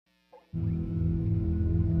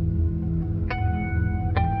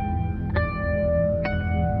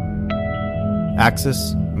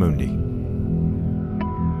Axis Mundi.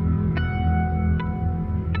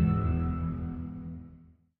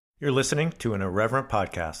 You're listening to an Irreverent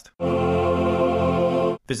podcast.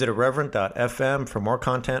 Visit irreverent.fm for more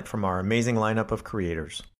content from our amazing lineup of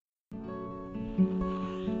creators.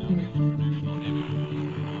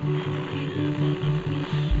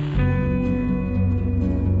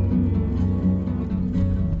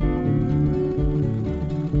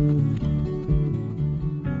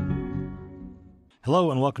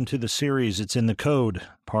 Hello and welcome to the series It's in the Code,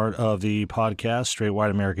 part of the podcast Straight White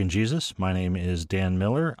American Jesus. My name is Dan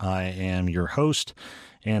Miller. I am your host,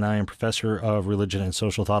 and I am professor of religion and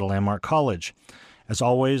social thought at Landmark College. As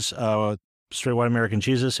always, Straight White American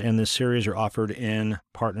Jesus and this series are offered in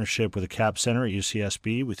partnership with the CAP Center at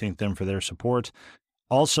UCSB. We thank them for their support.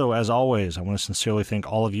 Also, as always, I want to sincerely thank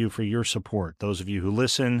all of you for your support. Those of you who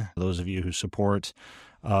listen, those of you who support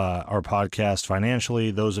our podcast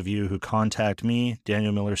financially, those of you who contact me,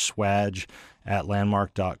 Daniel Miller Swag at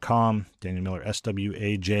landmark.com, Daniel Miller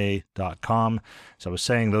SWAJ.com. So I was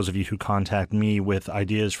saying, those of you who contact me with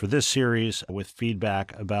ideas for this series, with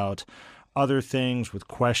feedback about other things, with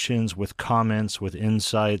questions, with comments, with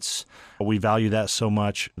insights, we value that so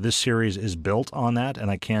much. This series is built on that,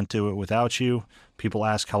 and I can't do it without you. People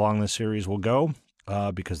ask how long this series will go.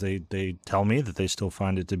 Because they tell me that they still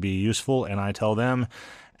find it to be useful, and I tell them,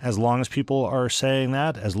 as long as people are saying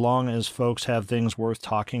that, as long as folks have things worth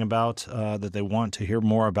talking about that they want to hear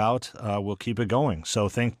more about, we'll keep it going. So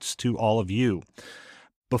thanks to all of you.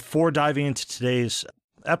 Before diving into today's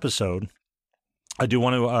episode, I do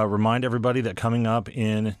want to remind everybody that coming up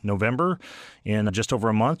in November, in just over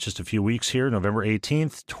a month, just a few weeks here, November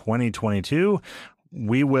 18th, 2022,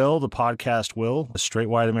 the podcast will, Straight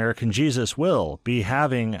White American Jesus will be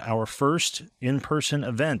having our first in-person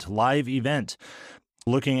event, live event,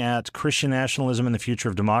 looking at Christian nationalism and the future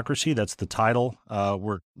of democracy. That's the title.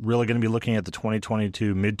 We're really going to be looking at the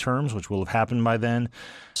 2022 midterms, which will have happened by then,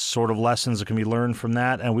 sort of lessons that can be learned from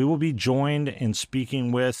that. And we will be joined in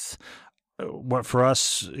speaking with what for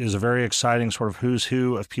us is a very exciting sort of who's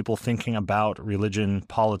who of people thinking about religion,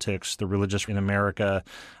 politics, the religious in America,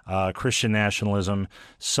 Christian nationalism.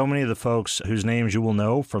 So many of the folks whose names you will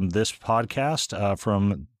know from this podcast,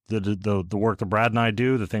 from the work that Brad and I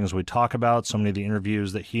do, the things we talk about, so many of the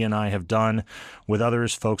interviews that he and I have done with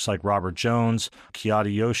others, folks like Robert Jones,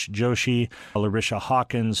 Kiyati Joshi, Larisha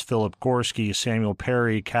Hawkins, Philip Gorski, Samuel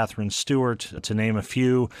Perry, Catherine Stewart, to name a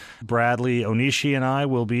few. Bradley Onishi and I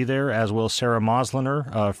will be there, as will Sarah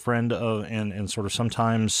Mosliner, a friend of and sort of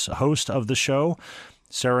sometimes host of the show.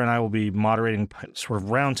 Sarah and I will be moderating sort of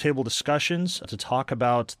roundtable discussions to talk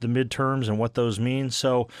about the midterms and what those mean.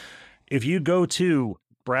 So if you go to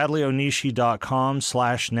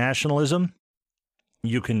bradleyonishi.com/nationalism.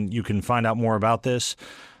 You can find out more about this.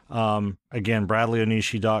 Again,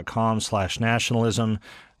 bradleyonishi.com/nationalism.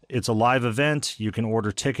 It's a live event. You can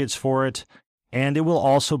order tickets for it, and it will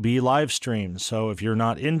also be live streamed. So if you're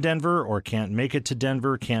not in Denver or can't make it to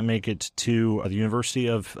Denver, can't make it to the University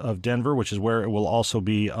of Denver, which is where it will also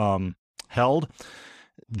be held,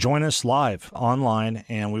 join us live online,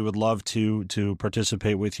 and we would love to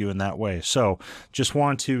participate with you in that way. So just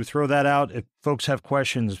want to throw that out. If folks have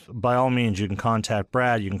questions, by all means, you can contact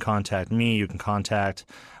Brad, you can contact me, you can contact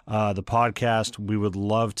the podcast. We would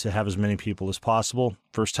love to have as many people as possible.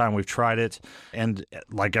 First time we've tried it, and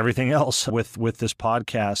like everything else with this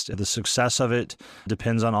podcast, the success of it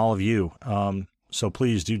depends on all of you. So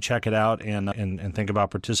please do check it out and think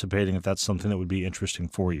about participating if that's something that would be interesting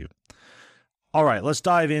for you. All right, let's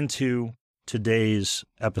dive into today's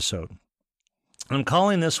episode. I'm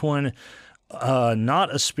calling this one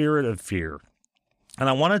Not a Spirit of Fear. And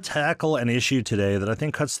I want to tackle an issue today that I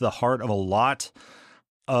think cuts to the heart of a lot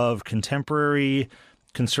of contemporary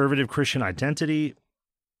conservative Christian identity,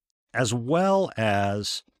 as well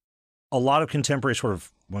as a lot of contemporary sort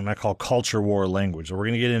of what I call culture war language. So we're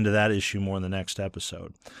going to get into that issue more in the next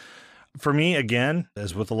episode. For me, again,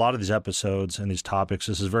 as with a lot of these episodes and these topics,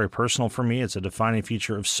 this is very personal for me. It's a defining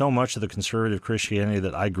feature of so much of the conservative Christianity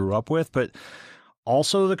that I grew up with, but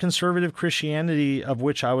also the conservative Christianity of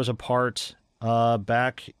which I was a part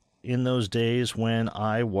back in those days when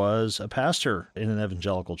I was a pastor in an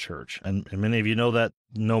evangelical church. And many of you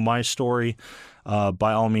know my story.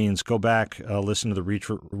 By all means, go back, listen to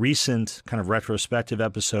the recent kind of retrospective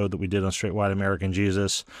episode that we did on Straight White American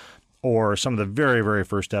Jesus, or some of the very, very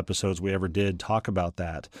first episodes we ever did talk about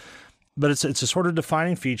that. But it's a sort of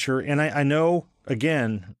defining feature, and I know,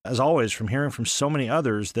 again, as always, from hearing from so many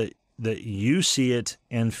others that you see it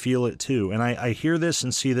and feel it too. And I hear this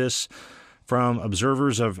and see this from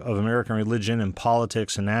observers of American religion and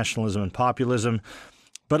politics and nationalism and populism,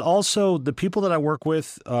 but also the people that I work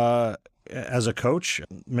with as a coach.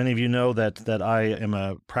 Many of you know that I am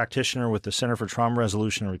a practitioner with the Center for Trauma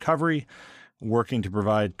Resolution and Recovery, working to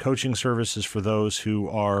provide coaching services for those who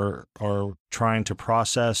are trying to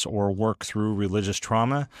process or work through religious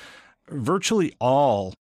trauma. Virtually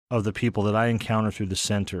all of the people that I encounter through the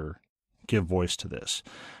center give voice to this.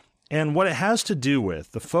 And what it has to do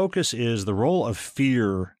with, the focus is the role of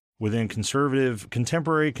fear within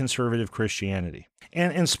contemporary conservative Christianity.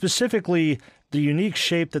 And specifically, the unique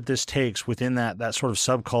shape that this takes within that sort of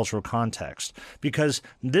subcultural context. Because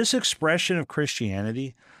this expression of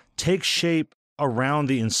Christianity takes shape around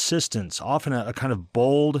the insistence, often a kind of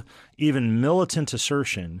bold, even militant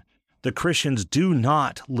assertion, that Christians do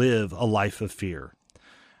not live a life of fear,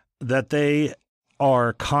 that they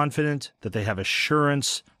are confident, that they have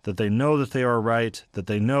assurance, that they know that they are right, that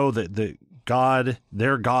they know that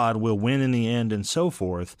their God will win in the end, and so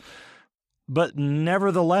forth. But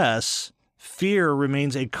nevertheless, fear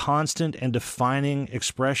remains a constant and defining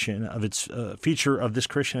expression of its feature of this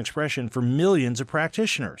Christian expression for millions of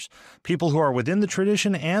practitioners, people who are within the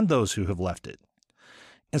tradition and those who have left it.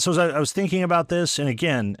 And so as I was thinking about this, and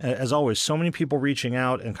again, as always, so many people reaching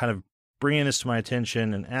out and kind of bringing this to my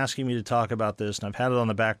attention and asking me to talk about this, and I've had it on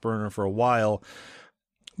the back burner for a while.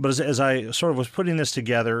 But as I sort of was putting this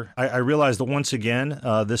together, I realized that once again,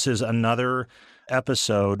 this is another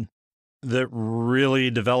episode that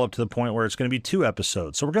really developed to the point where it's going to be 2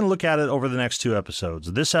 episodes. So we're going to look at it over the next 2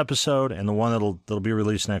 episodes, this episode and the one that'll be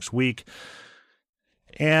released next week.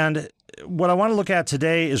 And what I want to look at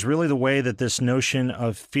today is really the way that this notion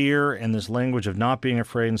of fear and this language of not being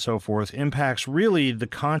afraid and so forth impacts really the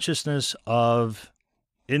consciousness of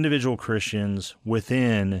individual Christians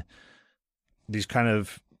within these kind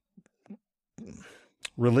of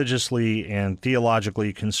religiously and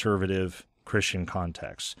theologically conservative Christian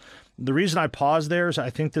contexts. The reason I pause there is I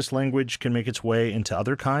think this language can make its way into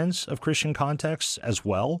other kinds of Christian contexts as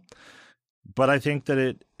well. But I think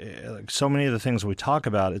that like so many of the things we talk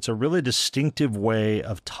about, it's a really distinctive way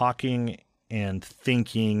of talking and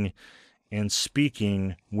thinking and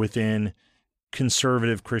speaking within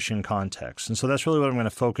conservative Christian contexts. And so that's really what I'm going to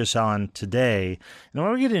focus on today. And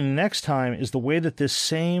what we get in next time is the way that this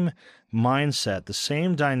same mindset, the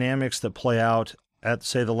same dynamics that play out at,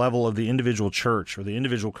 say, the level of the individual church or the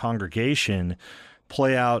individual congregation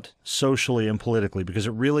play out socially and politically, because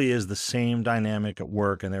it really is the same dynamic at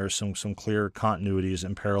work, and there are some clear continuities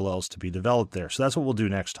and parallels to be developed there. So that's what we'll do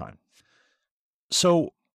next time.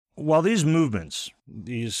 So while these movements,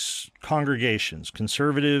 these congregations,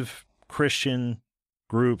 conservative Christian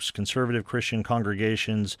groups, conservative Christian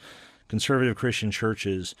congregations, conservative Christian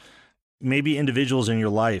churches, maybe individuals in your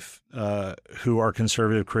life who are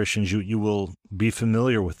conservative Christians, you will be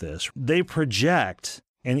familiar with this. They project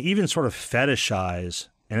and even sort of fetishize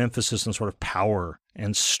an emphasis on sort of power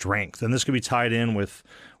and strength. And this could be tied in with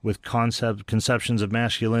conceptions of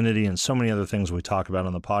masculinity and so many other things we talk about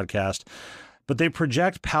on the podcast. But they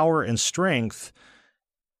project power and strength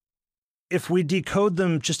if we decode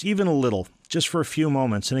them just even a little, just for a few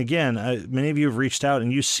moments. And again, many of you have reached out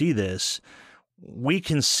and you see this. We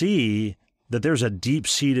can see that there's a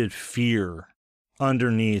deep-seated fear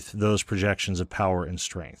underneath those projections of power and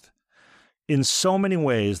strength. In so many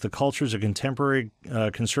ways, the cultures of contemporary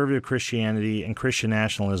conservative Christianity and Christian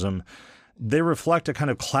nationalism, they reflect a kind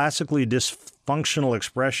of classically dysfunctional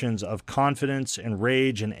expressions of confidence and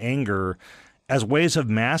rage and anger as ways of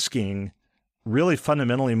masking really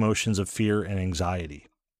fundamental emotions of fear and anxiety.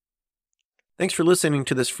 Thanks for listening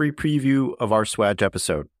to this free preview of our Swag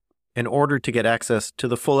episode. In order to get access to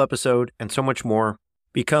the full episode and so much more,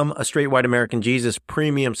 become a Straight White American Jesus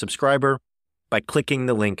premium subscriber by clicking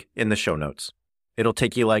the link in the show notes. It'll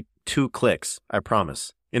take you like 2 clicks, I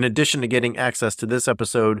promise. In addition to getting access to this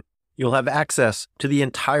episode, you'll have access to the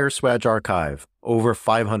entire Swag archive, over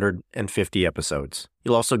 550 episodes.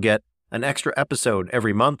 You'll also get an extra episode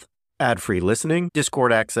every month, ad-free listening,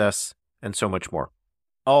 Discord access, and so much more.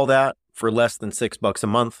 All that for less than $6 a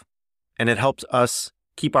month, and it helps us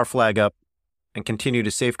keep our flag up and continue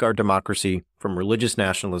to safeguard democracy from religious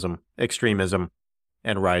nationalism, extremism,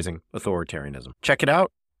 and rising authoritarianism. Check it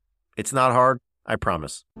out. It's not hard, I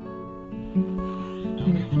promise.